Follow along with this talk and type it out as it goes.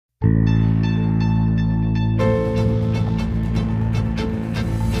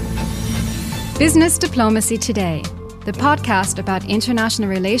Business Diplomacy Today, the podcast about international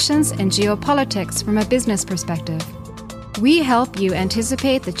relations and geopolitics from a business perspective. We help you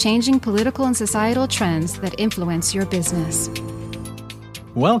anticipate the changing political and societal trends that influence your business.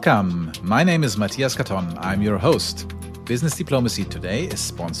 Welcome. My name is Matthias Catón. I'm your host. Business Diplomacy Today is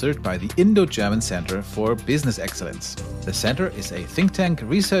sponsored by the Indo-German Center for Business Excellence. The center is a think tank,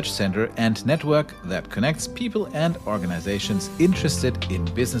 research center, and network that connects people and organizations interested in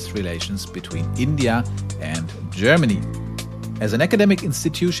business relations between India and Germany. As an academic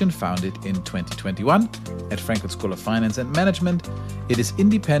institution founded in 2021 at Frankfurt School of Finance and Management, it is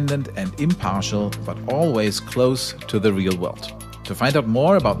independent and impartial, but always close to the real world. To find out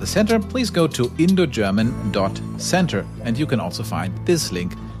more about the center, please go to indogerman.center, and you can also find this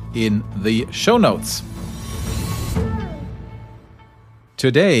link in the show notes.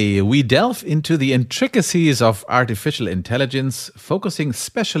 Today, we delve into the intricacies of artificial intelligence, focusing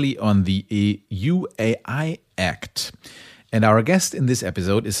especially on the EU AI Act. And our guest in this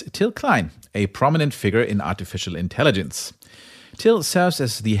episode is Till Klein, a prominent figure in artificial intelligence. Till serves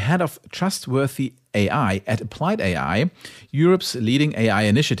as the head of Trustworthy AI at appliedAI, Europe's leading AI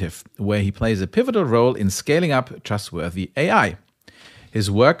initiative, where he plays a pivotal role in scaling up Trustworthy AI.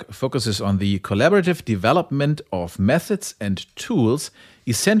 His work focuses on the collaborative development of methods and tools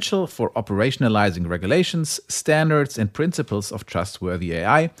essential for operationalizing regulations, standards, and principles of Trustworthy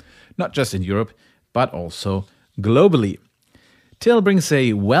AI, not just in Europe, but also globally. Till brings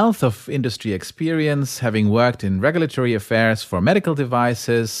a wealth of industry experience, having worked in regulatory affairs for medical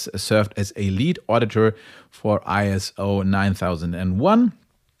devices, served as a lead auditor for ISO 9001.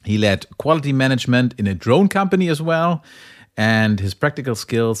 He led quality management in a drone company as well, and his practical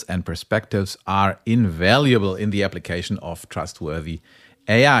skills and perspectives are invaluable in the application of Trustworthy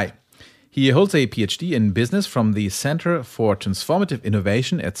AI. He holds a PhD in business from the Centre for Transformative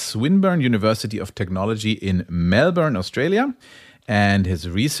Innovation at Swinburne University of Technology in Melbourne, Australia. And his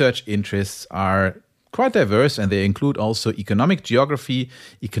research interests are quite diverse, and they include also economic geography,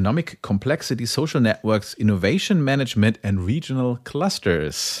 economic complexity, social networks, innovation management, and regional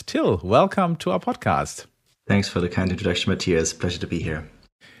clusters. Till, welcome to our podcast. Thanks for the kind introduction, Matthias. Pleasure to be here.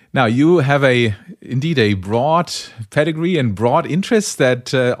 Now, you have indeed a broad pedigree and broad interests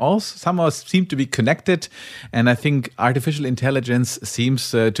that also somehow seem to be connected. And I think artificial intelligence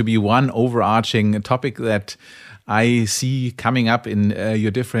seems to be one overarching topic that I see coming up in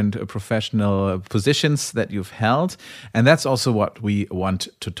your different professional positions that you've held. And that's also what we want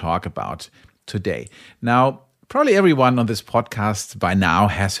to talk about today. Now, probably everyone on this podcast by now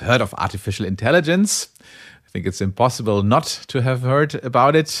has heard of artificial intelligence. I think it's impossible not to have heard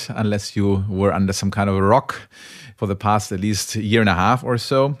about it unless you were under some kind of a rock for the past at least year and a half or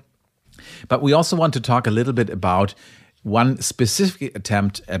so. But we also want to talk a little bit about one specific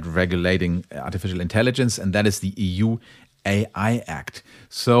attempt at regulating artificial intelligence, and that is the EU AI Act.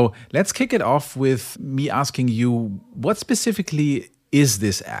 So let's kick it off with me asking you, what specifically is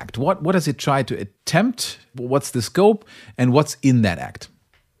this act? What does it try to attempt? What's the scope, and what's in that act?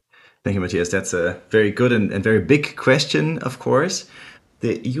 Thank you, Matthias. That's a very good and very big question, of course.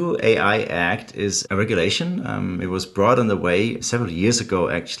 The EU AI Act is a regulation. It was brought on the way several years ago,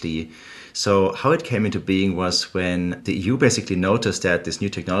 actually. So how it came into being was when the EU basically noticed that this new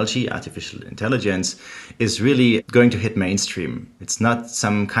technology, artificial intelligence, is really going to hit mainstream. It's not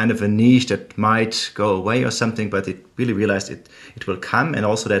some kind of a niche that might go away or something, but it really realized it will come, and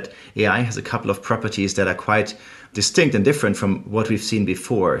also that AI has a couple of properties that are quite distinct and different from what we've seen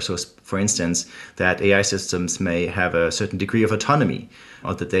before. So, for instance, that AI systems may have a certain degree of autonomy,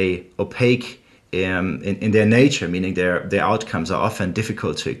 or that they opaque in their nature, meaning their outcomes are often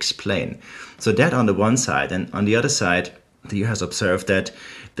difficult to explain. So that on the one side, and on the other side, the EU has observed that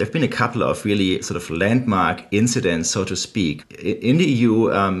there have been a couple of really sort of landmark incidents, so to speak, in the EU,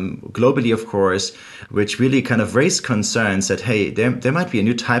 globally, of course, which really kind of raised concerns that, hey, there might be a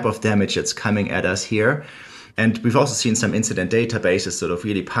new type of damage that's coming at us here. And we've also seen some incident databases sort of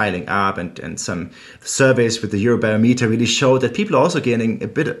really piling up, and some surveys with the Eurobarometer really show that people are also getting a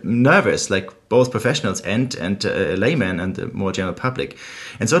bit nervous, like both professionals and laymen and the more general public.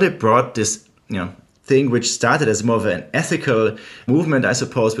 And so they brought this, thing which started as more of an ethical movement, I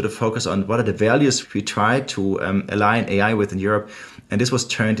suppose, with a focus on what are the values we try to align AI with in Europe. And this was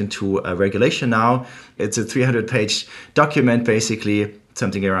turned into a regulation now. It's a 300-page document, basically,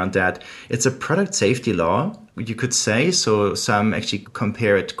 something around that. It's a product safety law, you could say. So some actually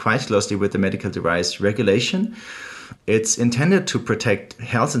compare it quite closely with the medical device regulation. It's intended to protect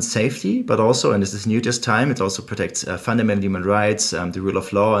health and safety, but also, and this is new this time, it also protects fundamental human rights, the rule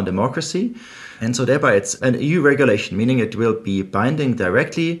of law and democracy. And so thereby it's an EU regulation, meaning it will be binding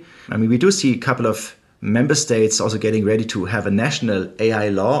directly. I mean, we do see a couple of member states also getting ready to have a national AI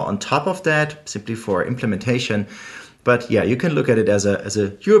law on top of that, simply for implementation. But yeah, you can look at it as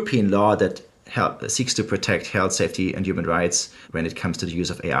a European law that seeks to protect health, safety, and human rights when it comes to the use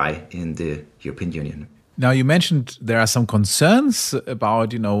of AI in the European Union. Now, you mentioned there are some concerns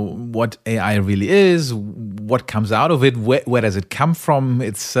about, what AI really is, what comes out of it, where does it come from?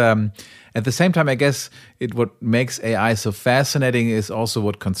 It's at the same time, I guess what makes AI so fascinating is also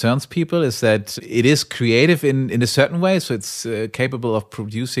what concerns people is that it is creative in a certain way. So it's capable of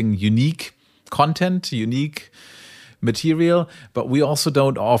producing unique content, unique material, but we also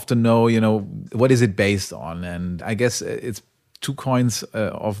don't often know, what is it based on? And I guess it's two coins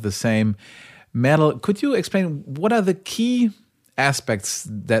of the same metal. Could you explain what are the key aspects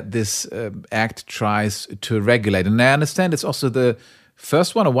that this act tries to regulate? And I understand it's also the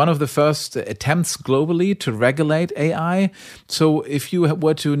first one or one of the first attempts globally to regulate AI. So if you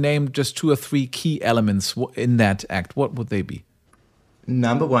were to name just 2 or 3 key elements in that act, what would they be?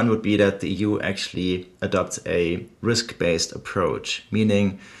 Number one would be that the EU actually adopts a risk-based approach,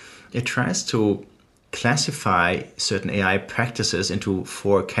 meaning it tries to classify certain AI practices into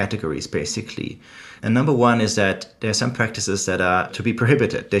 4 categories, basically. And number one is that there are some practices that are to be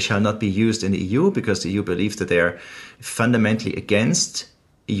prohibited. They shall not be used in the EU because the EU believes that they are fundamentally against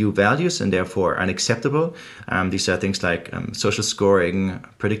EU values and therefore unacceptable. These are things like social scoring,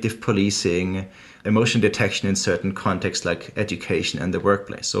 predictive policing, emotion detection in certain contexts like education and the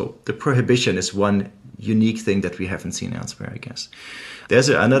workplace. So the prohibition is one unique thing that we haven't seen elsewhere, I guess. There's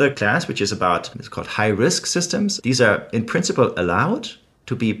another class which is it's called high-risk systems. These are in principle allowed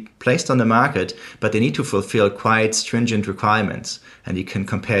to be placed on the market, but they need to fulfill quite stringent requirements. And you can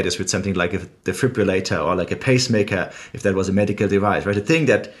compare this with something like a defibrillator or like a pacemaker, if that was a medical device, right? A thing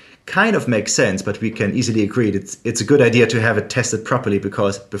that kind of makes sense, but we can easily agree it's a good idea to have it tested properly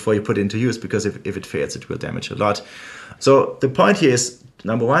before you put it into use, because if it fails, it will damage a lot. So the point here is,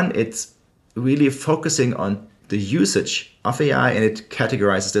 number one, it's really focusing on the usage of AI, and it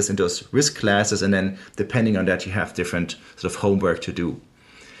categorizes this into those risk classes, and then depending on that, you have different sort of homework to do.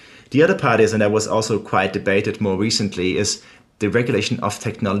 The other part is, and that was also quite debated more recently, is the regulation of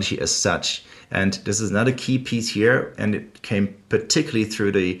technology as such. And this is another key piece here, and it came particularly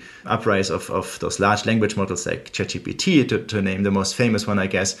through the uprise of those large language models like ChatGPT, to name the most famous one, I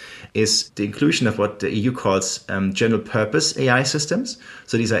guess, is the inclusion of what the EU calls general purpose AI systems.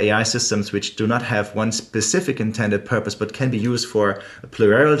 So these are AI systems which do not have one specific intended purpose, but can be used for a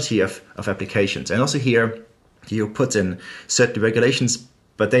plurality of applications. And also here, the EU puts in certain regulations,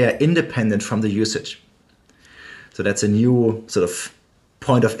 but they are independent from the usage. So that's a new sort of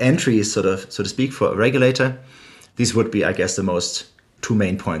point of entry, so to speak, for a regulator. These would be, I guess, the most 2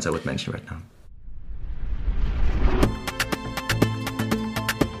 main points I would mention right now.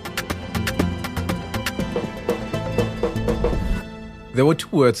 There were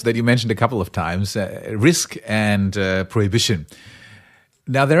 2 words that you mentioned a couple of times, risk and prohibition.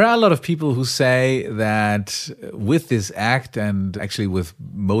 Now, there are a lot of people who say that with this act, and actually with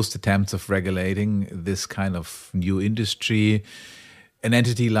most attempts of regulating this kind of new industry, an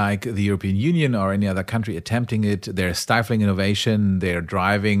entity like the European Union or any other country attempting it, they're stifling innovation, they're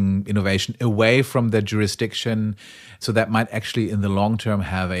driving innovation away from their jurisdiction. So that might actually in the long term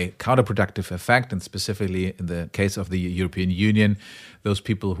have a counterproductive effect. And specifically in the case of the European Union, those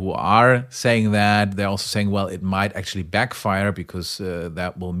people who are saying that, they're also saying, well, it might actually backfire because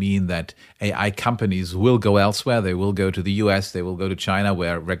that will mean that AI companies will go elsewhere. They will go to the US, they will go to China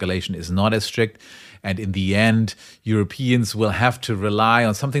where regulation is not as strict. And in the end, Europeans will have to rely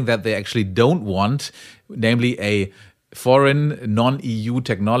on something that they actually don't want, namely a foreign, non-EU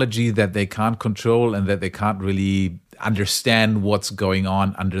technology that they can't control and that they can't really understand what's going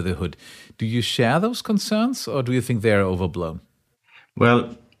on under the hood. Do you share those concerns, or do you think they're overblown?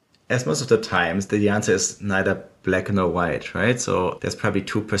 Well, as most of the times, the answer is neither black nor white, right? So there's probably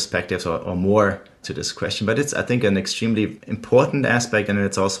 2 perspectives or more to this question, but it's, I think, an extremely important aspect, and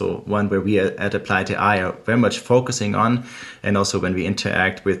it's also one where we at appliedAI are very much focusing on, and also when we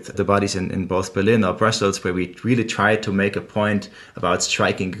interact with the bodies in both Berlin or Brussels, where we really try to make a point about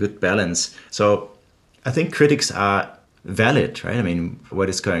striking a good balance. So I think critics are valid, right? I mean, what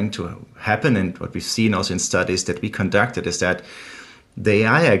is going to happen, and what we've seen also in studies that we conducted, is that the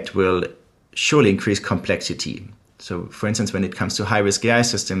AI Act will surely increase complexity. So, for instance, when it comes to high-risk AI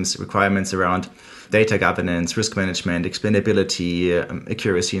systems, requirements around data governance, risk management, explainability,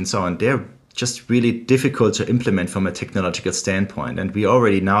 accuracy, and so on, they're just really difficult to implement from a technological standpoint. And we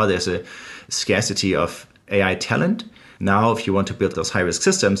already now there's a scarcity of AI talent. Now, if you want to build those high-risk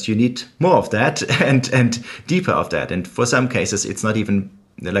systems, you need more of that and deeper of that. And for some cases, it's not even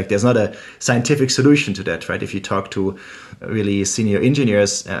like there's not a scientific solution to that, right? If you talk to really senior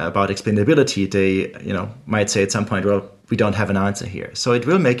engineers about explainability, they might say at some point, well, we don't have an answer here. So it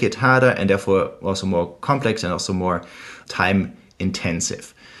will make it harder and therefore also more complex and also more time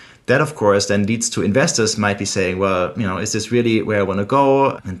intensive. That, of course, then leads to investors might be saying, well, is this really where I want to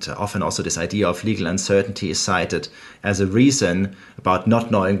go? And often also this idea of legal uncertainty is cited as a reason about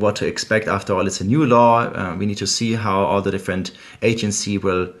not knowing what to expect. After all, it's a new law. We need to see how all the different agencies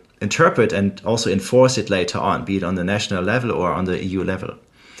will interpret and also enforce it later on, be it on the national level or on the EU level.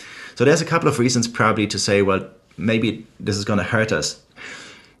 So there's a couple of reasons probably to say, well, maybe this is going to hurt us.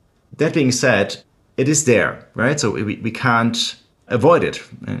 That being said, it is there, right? So we can't avoid it.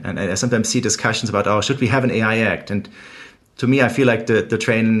 And I sometimes see discussions about, should we have an AI Act? And to me, I feel like the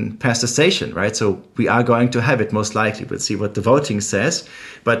train passed the station, right? So we are going to have it most likely. We'll see what the voting says.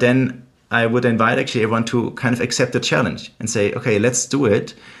 But then I would invite actually everyone to kind of accept the challenge and say, okay, let's do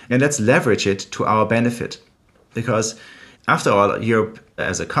it and let's leverage it to our benefit. Because after all, Europe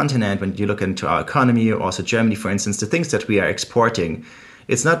as a continent, when you look into our economy, also Germany, for instance, the things that we are exporting,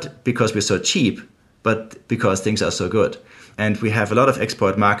 it's not because we're so cheap, but because things are so good. And we have a lot of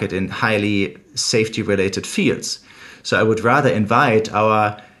export market in highly safety-related fields. So I would rather invite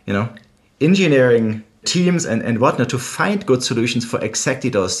our, engineering teams and whatnot to find good solutions for exactly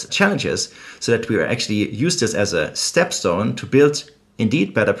those challenges so that we actually use this as a stepstone to build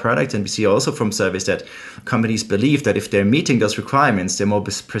indeed better products. And we see also from surveys that companies believe that if they're meeting those requirements, they're more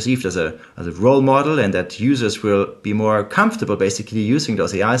perceived as a role model and that users will be more comfortable basically using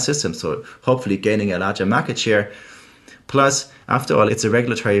those AI systems. So hopefully gaining a larger market share. Plus, after all, it's a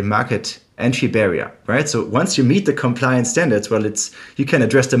regulatory market entry barrier, right? So once you meet the compliance standards, well, you can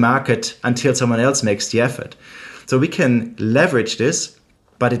address the market until someone else makes the effort. So we can leverage this,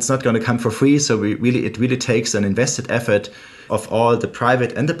 but it's not going to come for free. So it really takes an invested effort of all the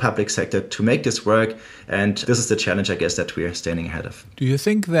private and the public sector to make this work. And this is the challenge, I guess, that we are standing ahead of. Do you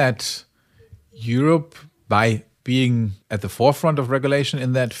think that Europe, by being at the forefront of regulation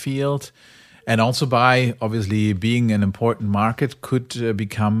in that field, and also by obviously being an important market, could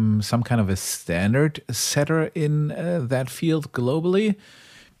become some kind of a standard setter in that field globally?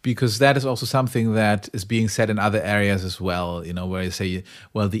 Because that is also something that is being said in other areas as well, where you say,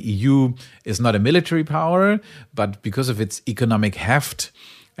 well, the EU is not a military power, but because of its economic heft,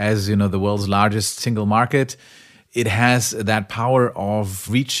 as the world's largest single market, it has that power of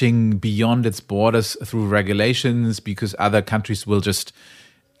reaching beyond its borders through regulations, because other countries will just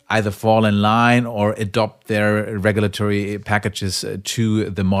either fall in line or adopt their regulatory packages to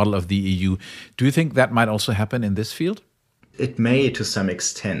the model of the EU. Do you think that might also happen in this field? It may to some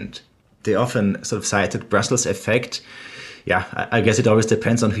extent. They often sort of cited Brussels effect. Yeah, I guess it always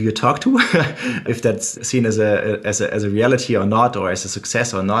depends on who you talk to, if that's seen as a reality or not, or as a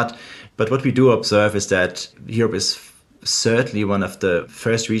success or not. But what we do observe is that Europe is certainly one of the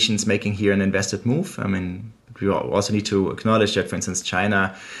first regions making here an invested move. I mean, we also need to acknowledge that, for instance,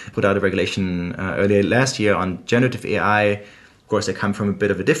 China put out a regulation earlier last year on generative AI. Of course, they come from a bit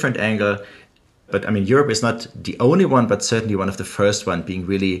of a different angle. But I mean, Europe is not the only one, but certainly one of the first one being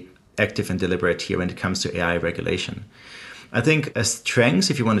really active and deliberate here when it comes to AI regulation. I think a strength,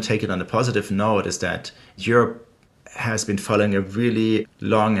 if you want to take it on a positive note, is that Europe has been following a really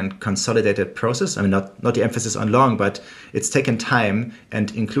long and consolidated process. I mean, not the emphasis on long, but it's taken time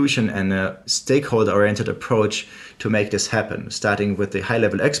and inclusion and a stakeholder-oriented approach to make this happen, starting with the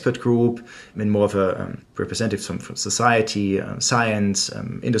high-level expert group, I mean, more of a representative from society, science,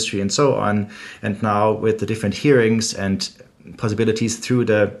 industry, and so on. And now with the different hearings and possibilities through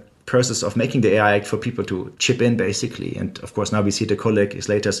the process of making the AI Act for people to chip in, basically. And of course, now we see the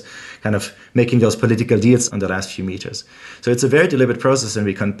co-legislators kind of making those political deals on the last few meters. So it's a very deliberate process, and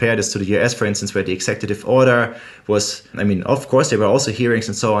we compare this to the US, for instance, where the executive order was, I mean, of course, there were also hearings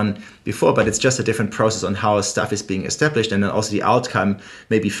and so on before, but it's just a different process on how stuff is being established. And then also the outcome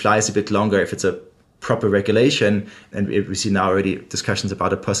maybe flies a bit longer if it's a proper regulation. And we see now already discussions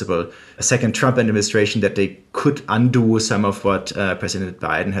about a possible second Trump administration, that they could undo some of what President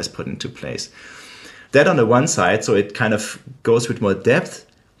Biden has put into place. That on the one side, so it kind of goes with more depth,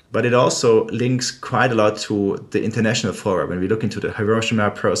 but it also links quite a lot to the international forum. When we look into the Hiroshima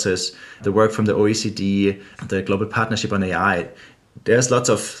process, the work from the OECD, the Global Partnership on AI, there's lots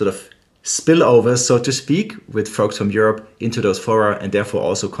of sort of spillovers, so to speak, with folks from Europe into those fora, and therefore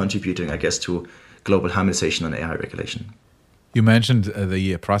also contributing, I guess, to global harmonization on AI regulation. You mentioned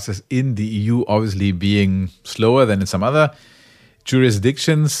the process in the EU obviously being slower than in some other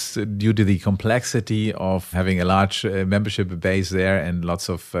jurisdictions due to the complexity of having a large membership base there and lots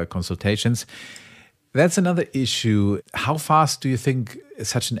of consultations. That's another issue. How fast do you think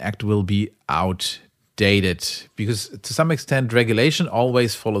such an act will be outdated? Because to some extent, regulation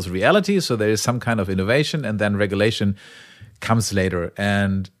always follows reality. So there is some kind of innovation and then regulation comes later.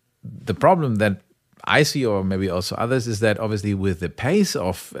 And the problem that I see, or maybe also others, is that obviously with the pace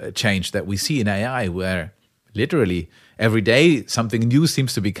of change that we see in AI, where literally every day something new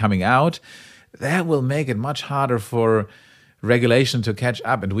seems to be coming out, that will make it much harder for regulation to catch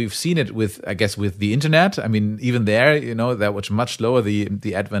up. And we've seen it with, I guess, with the internet. I mean, even there, that was much slower,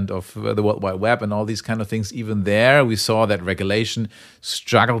 the advent of the World Wide Web and all these kind of things. Even there, we saw that regulation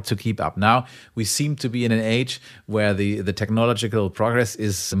struggled to keep up. Now, we seem to be in an age where the technological progress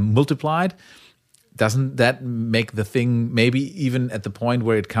is multiplied. Doesn't that make the thing maybe even at the point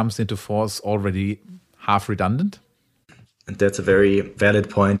where it comes into force already half redundant? And that's a very valid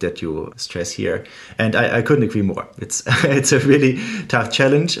point that you stress here. And I couldn't agree more. It's a really tough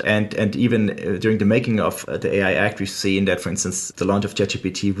challenge. And even during the making of the AI Act, we've seen that, for instance, the launch of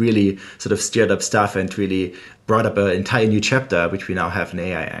ChatGPT really sort of stirred up stuff and really brought up an entire new chapter, which we now have in the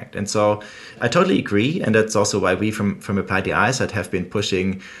AI Act. And so I totally agree. And that's also why we from appliedAI side have been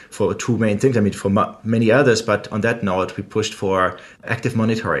pushing for two main things. I mean, for many others, but on that note, we pushed for active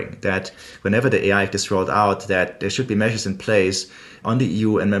monitoring, that whenever the AI Act is rolled out, that there should be measures in place on the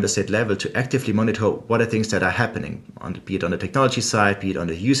EU and member state level to actively monitor what are things that are happening, be it on the technology side, be it on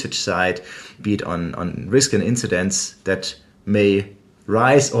the usage side, be it on risk and incidents that may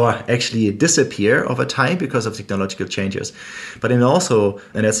rise or actually disappear over time because of technological changes. But then also,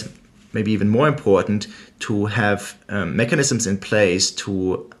 and that's maybe even more important, to have mechanisms in place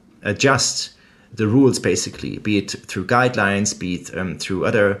to adjust the rules, basically, be it through guidelines, be it through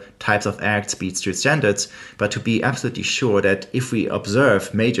other types of acts, be it through standards, but to be absolutely sure that if we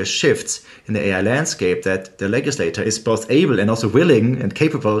observe major shifts in the AI landscape, that the legislator is both able and also willing and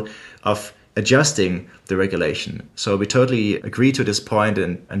capable of adjusting the regulation. So we totally agree to this point,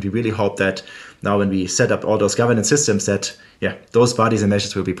 and we really hope that now when we set up all those governance systems that, those bodies and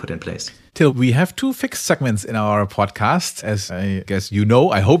measures will be put in place. Till, we have two fixed segments in our podcast, as I guess you know,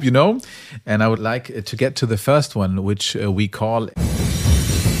 I hope you know, and I would like to get to the first one, which we call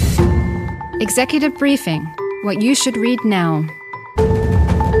Executive Briefing, what you should read now.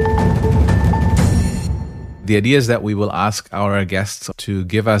 The idea is that we will ask our guests to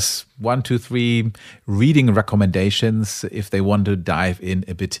give us 1, 2, 3 reading recommendations if they want to dive in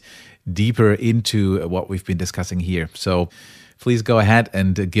a bit deeper into what we've been discussing here. So please go ahead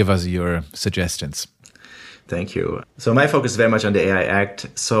and give us your suggestions. Thank you. So my focus is very much on the AI Act.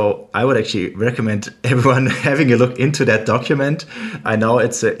 So I would actually recommend everyone having a look into that document. I know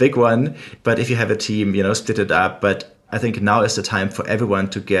it's a big one, but if you have a team, split it up. But I think now is the time for everyone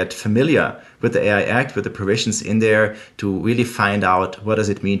to get familiar with the AI Act, with the provisions in there, to really find out what does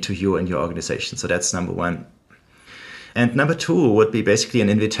it mean to you and your organization. So that's number one. And number two would be basically an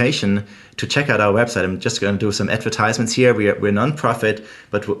invitation to check out our website. I'm just going to do some advertisements here. We're nonprofit,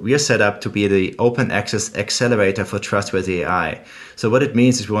 but we are set up to be the open access accelerator for Trustworthy AI. So what it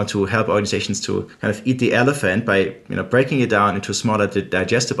means is we want to help organizations to kind of eat the elephant by breaking it down into smaller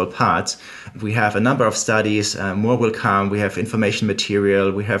digestible parts. We have a number of studies, more will come. We have information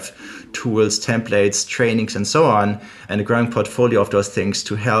material, we have tools, templates, trainings, and so on, and a growing portfolio of those things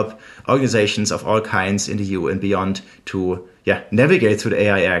to help organizations of all kinds in the EU and beyond to navigate through the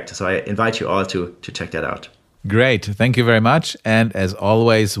AI Act. So I invite you all to check that out. Great. Thank you very much. And as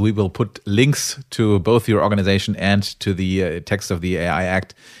always, we will put links to both your organization and to the text of the AI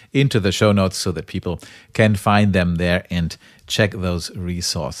Act into the show notes so that people can find them there and check those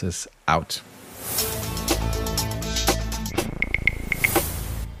resources out.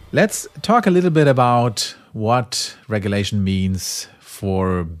 Let's talk a little bit about what regulation means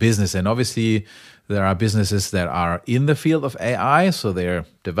for business. And obviously, there are businesses that are in the field of AI, so they're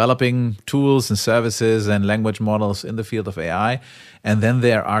developing tools and services and language models in the field of AI. And then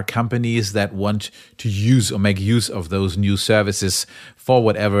there are companies that want to use or make use of those new services for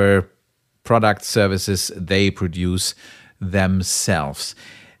whatever product services they produce themselves.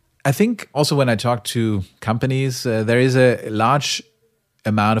 I think also when I talk to companies, there is a large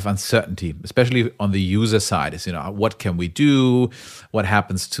amount of uncertainty, especially on the user side. Is what can we do? What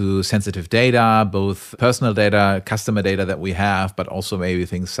happens to sensitive data, both personal data, customer data that we have, but also maybe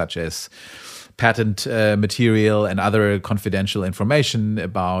things such as patent material and other confidential information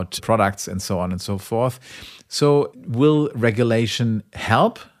about products and so on and so forth. So will regulation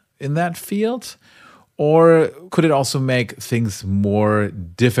help in that field? Or could it also make things more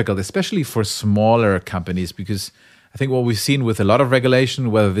difficult, especially for smaller companies? Because I think what we've seen with a lot of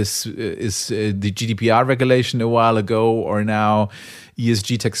regulation, whether this is the GDPR regulation a while ago or now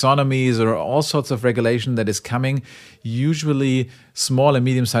ESG taxonomies or all sorts of regulation that is coming, usually small and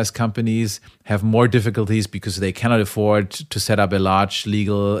medium-sized companies have more difficulties because they cannot afford to set up a large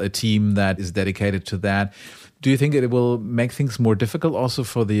legal team that is dedicated to that. Do you think it will make things more difficult also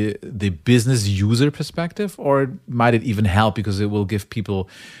for the business user perspective, or might it even help because it will give people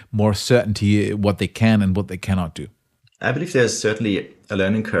more certainty what they can and what they cannot do? I believe there's certainly a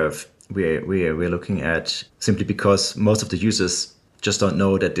learning curve we're looking at, simply because most of the users just don't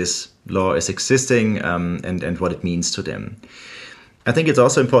know that this law is existing and what it means to them. I think it's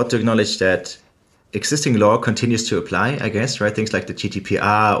also important to acknowledge that existing law continues to apply, I guess, right? Things like the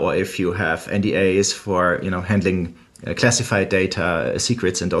GDPR, or if you have NDAs for, handling classified data,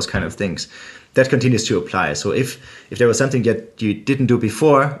 secrets, and those kind of things, that continues to apply. So if there was something that you didn't do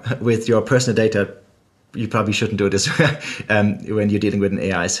before with your personal data, you probably shouldn't do this when you're dealing with an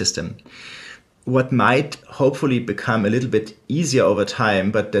AI system. What might hopefully become a little bit easier over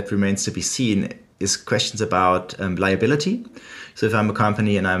time, but that remains to be seen, is questions about liability. So if I'm a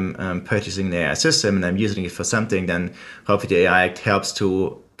company and I'm purchasing an AI system and I'm using it for something, then hopefully the AI Act helps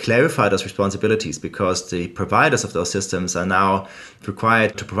to clarify those responsibilities, because the providers of those systems are now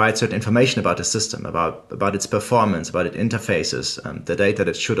required to provide certain information about the system, about its performance, about its interfaces, the data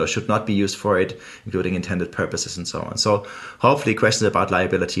that should or should not be used for it, including intended purposes and so on. So hopefully questions about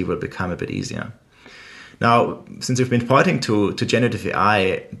liability will become a bit easier. Now, since we've been pointing to generative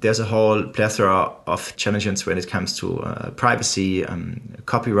AI, there's a whole plethora of challenges when it comes to privacy,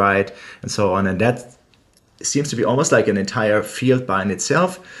 copyright, and so on. And that seems to be almost like an entire field by in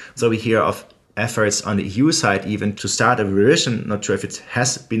itself. So we hear of efforts on the EU side even to start a revision. Not sure if it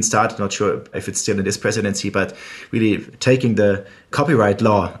has been started, not sure if it's still in this presidency, but really taking the copyright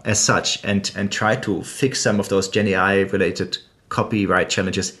law as such and try to fix some of those Gen AI related copyright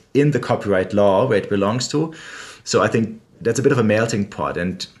challenges in the copyright law where it belongs to. So I think that's a bit of a melting pot,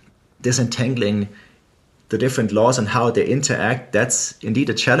 and disentangling the different laws and how they interact, that's indeed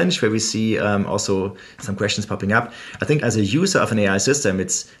a challenge where we see also some questions popping up. I think as a user of an AI system,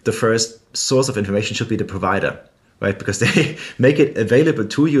 it's the first source of information should be the provider, right? Because they make it available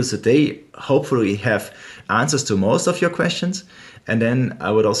to you, so they hopefully have answers to most of your questions. And then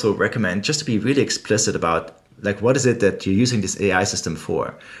I would also recommend just to be really explicit about, like, what is it that you're using this AI system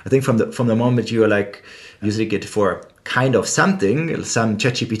for? I think from the moment you're like using it for kind of something, some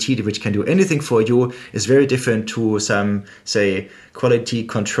ChatGPT which can do anything for you, is very different to some, say, quality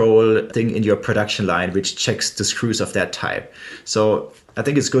control thing in your production line which checks the screws of that type. So I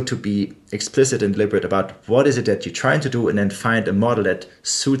think it's good to be explicit and deliberate about what is it that you're trying to do, and then find a model that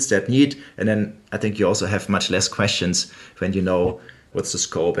suits that need. And then I think you also have much less questions when you know what's the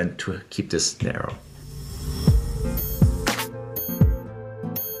scope, and to keep this narrow.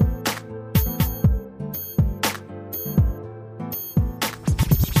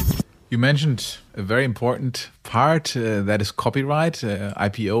 You mentioned a very important part, that is copyright,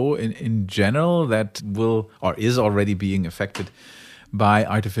 IPO in general, that will or is already being affected by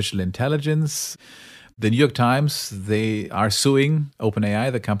artificial intelligence. The New York Times, they are suing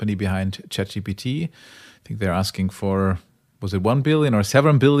OpenAI, the company behind ChatGPT. I think they're asking for, was it 1 billion or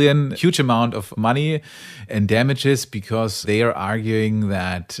 7 billion, huge amount of money and damages, because they are arguing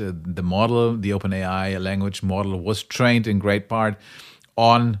that the model, the OpenAI language model, was trained in great part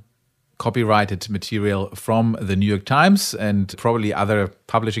on copyrighted material from the New York Times, and probably other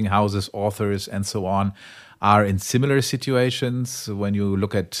publishing houses, authors, and so on are in similar situations. When you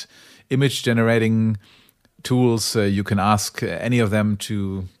look at image generating tools, you can ask any of them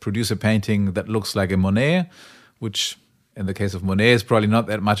to produce a painting that looks like a Monet, which in the case of Monet is probably not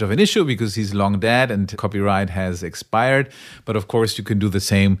that much of an issue because he's long dead and copyright has expired. But of course, you can do the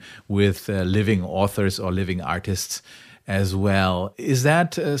same with living authors or living artists as well. Is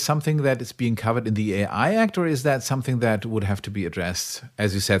that something that is being covered in the AI Act, or is that something that would have to be addressed,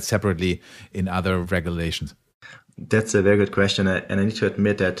 as you said, separately in other regulations? That's a very good question. And I need to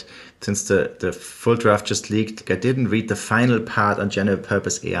admit that since the full draft just leaked, I didn't read the final part on general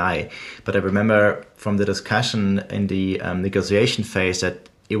purpose AI. But I remember from the discussion in the negotiation phase that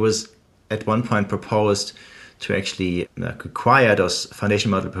it was at one point proposed to actually require those foundation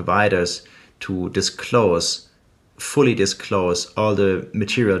model providers to fully disclose all the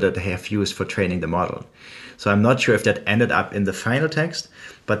material that they have used for training the model. So I'm not sure if that ended up in the final text,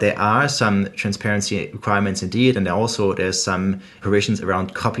 but there are some transparency requirements indeed, and there's some provisions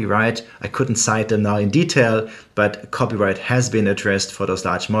around copyright. I couldn't cite them now in detail, but copyright has been addressed for those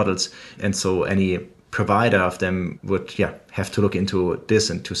large models, and so any provider of them would have to look into this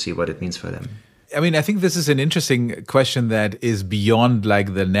and to see what it means for them. I mean, I think this is an interesting question that is beyond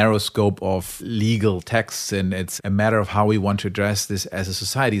like the narrow scope of legal texts, and it's a matter of how we want to address this as a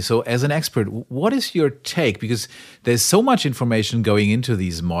society. So as an expert, what is your take? Because there's so much information going into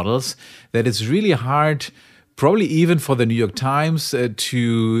these models that it's really hard, probably even for the New York Times,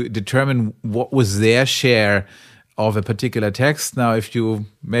 to determine what was their share of a particular text. Now, if you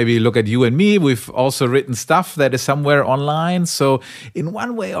maybe look at you and me, we've also written stuff that is somewhere online. So in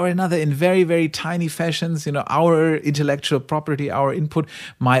one way or another, in very, very tiny fashions, our intellectual property, our input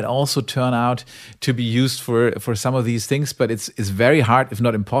might also turn out to be used for some of these things. But it's very hard, if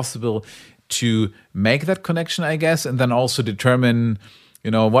not impossible, to make that connection, I guess, and then also determine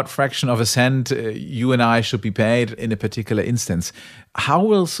what fraction of a cent you and I should be paid in a particular instance. How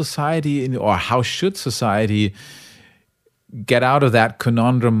will society, or how should society get out of that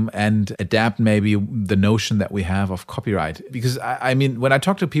conundrum and adapt maybe the notion that we have of copyright? Because I mean, when I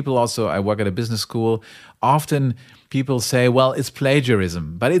talk to people also, I work at a business school, often people say, well, it's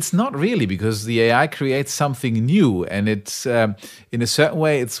plagiarism, but it's not really, because the AI creates something new, and it's in a certain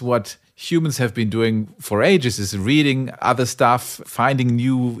way, it's what humans have been doing for ages, is reading other stuff, finding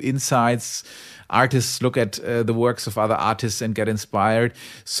new insights. Artists look at the works of other artists and get inspired.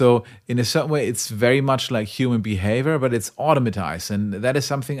 So in a certain way, it's very much like human behavior, but it's automatized. And that is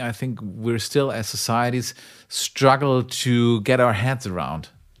something I think we're still, as societies, struggle to get our heads around.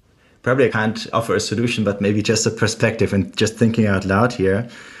 Probably I can't offer a solution, but maybe just a perspective and just thinking out loud here.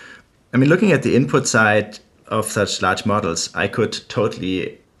 I mean, looking at the input side of such large models, I could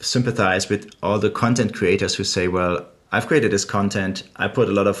totally sympathize with all the content creators who say, well, I've created this content, I put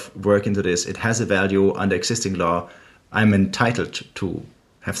a lot of work into this, it has a value under existing law, I'm entitled to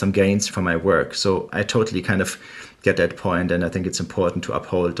have some gains from my work. So I totally kind of get that point, and I think it's important to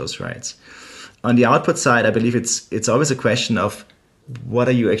uphold those rights. On the output side, I believe it's always a question of what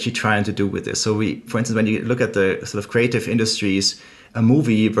are you actually trying to do with this? So for instance, when you look at the sort of creative industries, a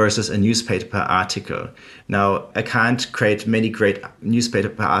movie versus a newspaper article. Now, I can't create many great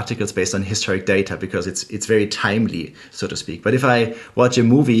newspaper articles based on historic data because it's very timely, so to speak. But if I watch a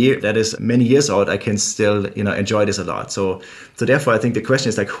movie that is many years old, I can still enjoy this a lot. So therefore, I think the question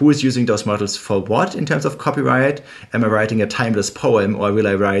is like, who is using those models for what in terms of copyright? Am I writing a timeless poem, or will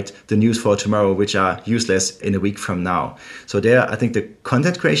I write the news for tomorrow, which are useless in a week from now? So there, I think the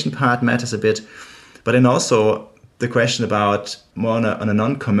content creation part matters a bit, but then also the question about more on a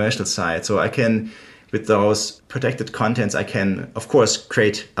non-commercial side. So I can, with those protected contents, I can, of course,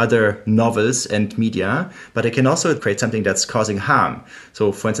 create other novels and media, but I can also create something that's causing harm.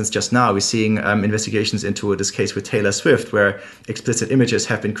 So, for instance, just now we're seeing investigations into this case with Taylor Swift, where explicit images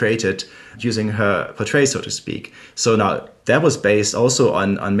have been created using her portrait, so to speak. So now that was based also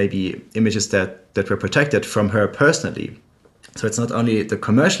on maybe images that were protected from her personally. So it's not only the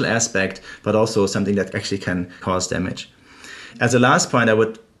commercial aspect, but also something that actually can cause damage. As a last point, I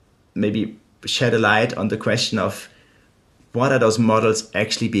would maybe shed a light on the question of what are those models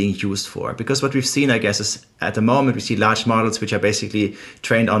actually being used for? Because what we've seen, I guess, is at the moment we see large models which are basically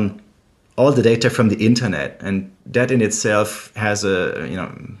trained on all the data from the internet. And that in itself has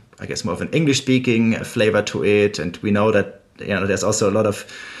I guess more of an English-speaking flavor to it. And we know that there's also a lot of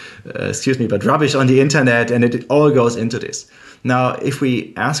rubbish on the internet, and it all goes into this. Now, if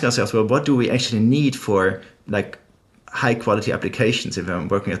we ask ourselves, well, what do we actually need for like high quality applications? If I'm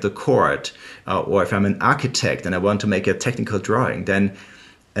working at the court or if I'm an architect and I want to make a technical drawing, then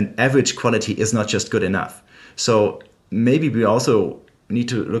an average quality is not just good enough. So maybe we also need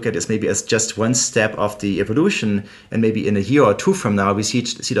to look at this maybe as just one step of the evolution, and maybe in a year or two from now we see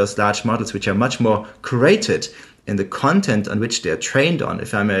those large models which are much more curated in the content on which they're trained on.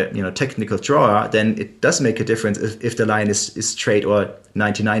 If I'm a technical drawer, then it does make a difference if the line is straight or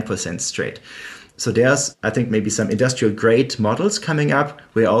 99% straight. So there's, I think, maybe some industrial grade models coming up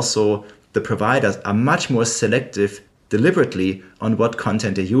where also the providers are much more selective deliberately on what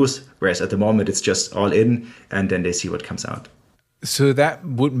content they use, whereas at the moment it's just all in and then they see what comes out. So that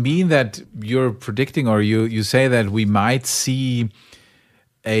would mean that you're predicting, or you say that we might see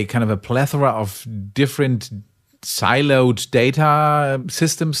a kind of a plethora of different siloed data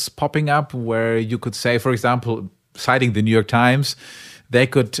systems popping up, where you could say, for example, citing the New York Times, they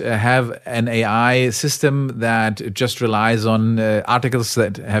could have an AI system that just relies on articles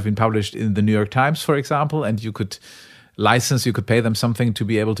that have been published in the New York Times, for example, and you could pay them something to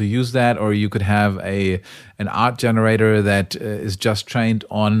be able to use that, or you could have an art generator that is just trained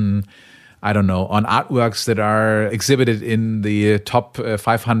on, I don't know, on artworks that are exhibited in the top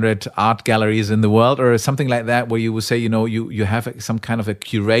 500 art galleries in the world, or something like that, where you would say, you have some kind of a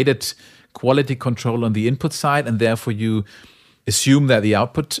curated quality control on the input side, and therefore you assume that the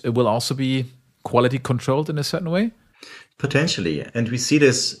output will also be quality controlled in a certain way? Potentially. And we see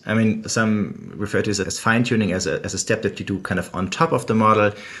this, I mean, some refer to it as fine-tuning as a step that you do kind of on top of the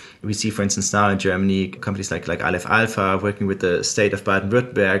model. We see, for instance, now in Germany, companies like Aleph Alpha working with the state of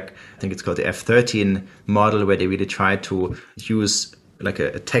Baden-Württemberg. I think it's called the F13 model, where they really try to use like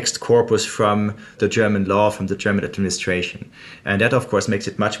a text corpus from the German law, from the German administration. And that, of course, makes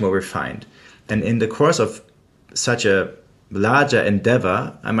it much more refined. And in the course of such a larger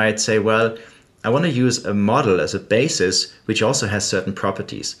endeavor, I might say, well, I want to use a model as a basis, which also has certain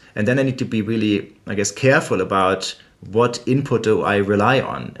properties. And then I need to be really, I guess, careful about what input do I rely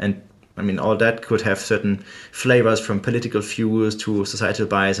on. And I mean, all that could have certain flavors from political views to societal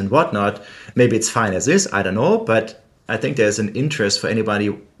bias and whatnot. Maybe it's fine as is, I don't know. But I think there's an interest for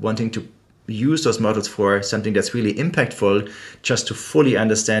anybody wanting to use those models for something that's really impactful, just to fully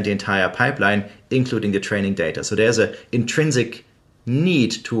understand the entire pipeline, including the training data. So there's an intrinsic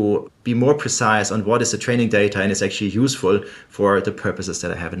need to be more precise on what is the training data and is actually useful for the purposes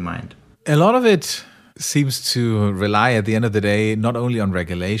that I have in mind. A lot of it seems to rely at the end of the day not only on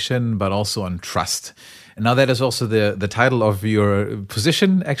regulation but also on trust. And now that is also the title of your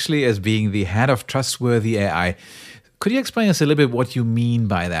position, actually, as being the head of Trustworthy AI. Could you explain us a little bit what you mean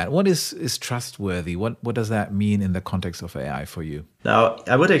by that? What is trustworthy? What does that mean in the context of AI for you? Now,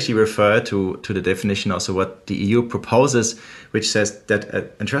 I would actually refer to the definition, also what the EU proposes, which says that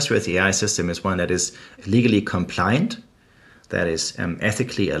a trustworthy AI system is one that is legally compliant, that is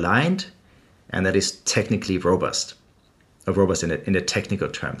ethically aligned, and that is technically robust. Robust in a technical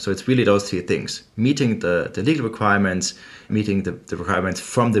term. So it's really those three things: meeting the legal requirements, meeting the requirements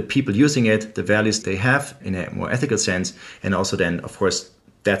from the people using it, the values they have in a more ethical sense, and also then, of course,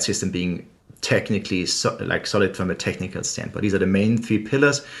 that system being technically solid from a technical standpoint. These are the main three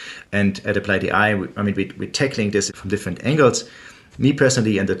pillars. And at appliedAI, we're tackling this from different angles. Me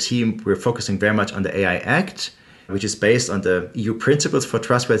personally and the team, we're focusing very much on the AI Act, which is based on the EU principles for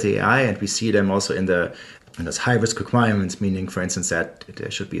trustworthy AI, and we see them also in those high-risk requirements, meaning, for instance, that there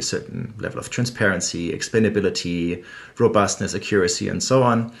should be a certain level of transparency, explainability, robustness, accuracy, and so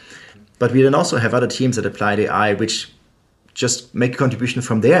on. But we then also have other teams at appliedAI which just make a contribution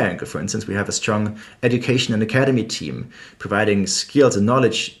from their angle. For instance, we have a strong education and academy team providing skills and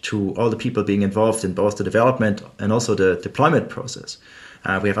knowledge to all the people being involved in both the development and also the deployment process.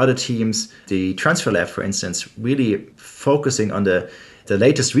 We have other teams, the Transfer Lab, for instance, really focusing on the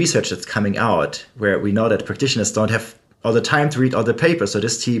latest research that's coming out, where we know that practitioners don't have all the time to read all the papers. So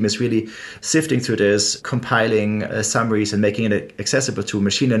this team is really sifting through this, compiling summaries and making it accessible to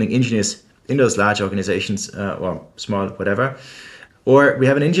machine learning engineers in those large organizations, or small, whatever. Or we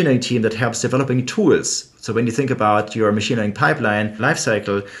have an engineering team that helps developing tools. So when you think about your machine learning pipeline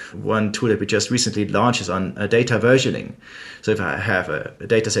lifecycle, one tool that we just recently launched is on data versioning. So if I have a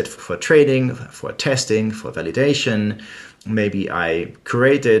data set for training, for testing, for validation, maybe I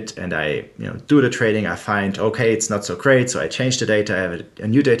curate it and I do the training, I find, okay, it's not so great, so I change the data, I have a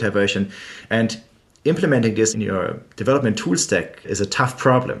new data version. And implementing this in your development tool stack is a tough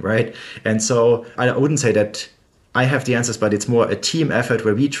problem, right? And so I wouldn't say that I have the answers, but it's more a team effort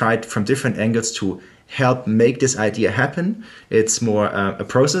where we tried from different angles to help make this idea happen. It's more a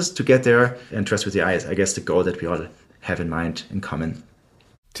process to get there, and Trustworthy AI is, I guess, the goal that we all have in mind in common.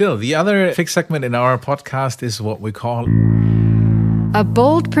 Till, the other fixed segment in our podcast is what we call A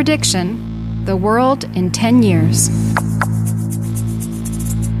Bold Prediction, the World in 10 Years.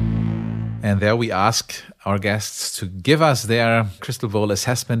 And there we ask our guests to give us their crystal ball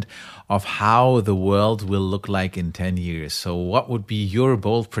assessment of how the world will look like in 10 years. So what would be your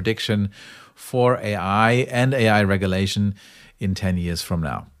bold prediction for AI and AI regulation in 10 years from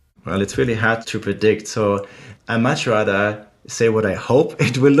now? Well, it's really hard to predict. So I much rather say what I hope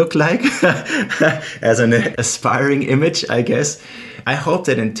it will look like as an aspiring image, I guess. I hope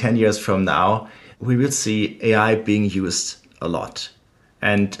that in 10 years from now, we will see AI being used a lot.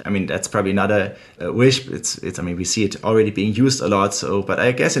 And I mean, that's probably not a wish. We see it already being used a lot. So, but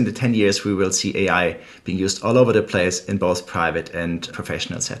I guess in the 10 years, we will see AI being used all over the place in both private and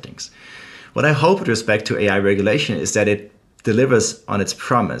professional settings. What I hope with respect to AI regulation is that it delivers on its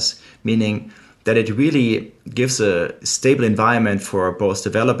promise, meaning that it really gives a stable environment for both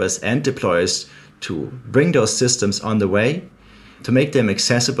developers and deployers to bring those systems on the way, to make them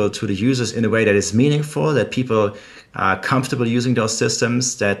accessible to the users in a way that is meaningful, that people are comfortable using those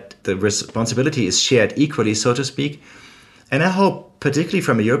systems, that the responsibility is shared equally, so to speak. And I hope, particularly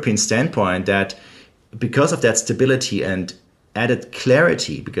from a European standpoint, that because of that stability and added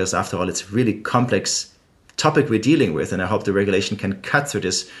clarity, because after all, it's really complex topic we're dealing with, and I hope the regulation can cut through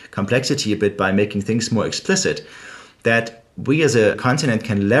this complexity a bit by making things more explicit, that we as a continent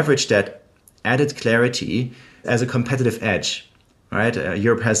can leverage that added clarity as a competitive edge. Right?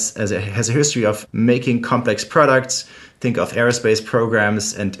 Europe has a history of making complex products. Think of aerospace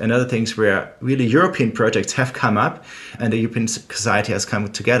programs and other things where really European projects have come up and the European society has come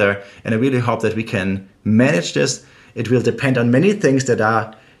together. And I really hope that we can manage this. It will depend on many things that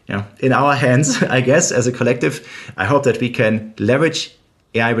are in our hands, I guess, as a collective. I hope that we can leverage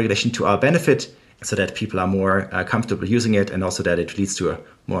AI regulation to our benefit so that people are more comfortable using it, and also that it leads to a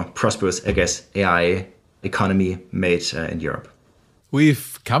more prosperous, I guess, AI economy made in Europe.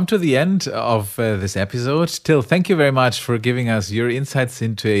 We've come to the end of this episode. Till, thank you very much for giving us your insights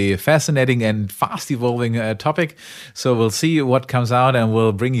into a fascinating and fast evolving topic. So we'll see what comes out, and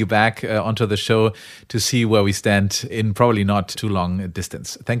we'll bring you back onto the show to see where we stand in probably not too long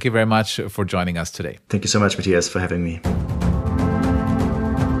distance. Thank you very much for joining us today. Thank you so much, Matthias, for having me.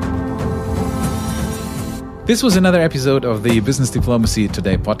 This was another episode of the Business Diplomacy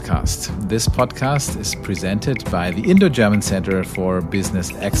Today podcast. This podcast is presented by the Indo-German Center for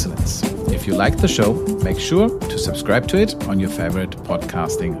Business Excellence. If you like the show, make sure to subscribe to it on your favorite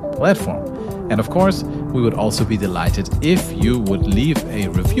podcasting platform. And of course, we would also be delighted if you would leave a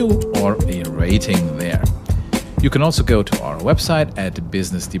review or a rating there. You can also go to our website at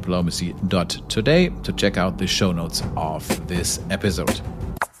businessdiplomacy.today to check out the show notes of this episode.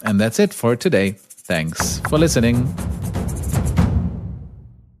 And that's it for today. Thanks for listening.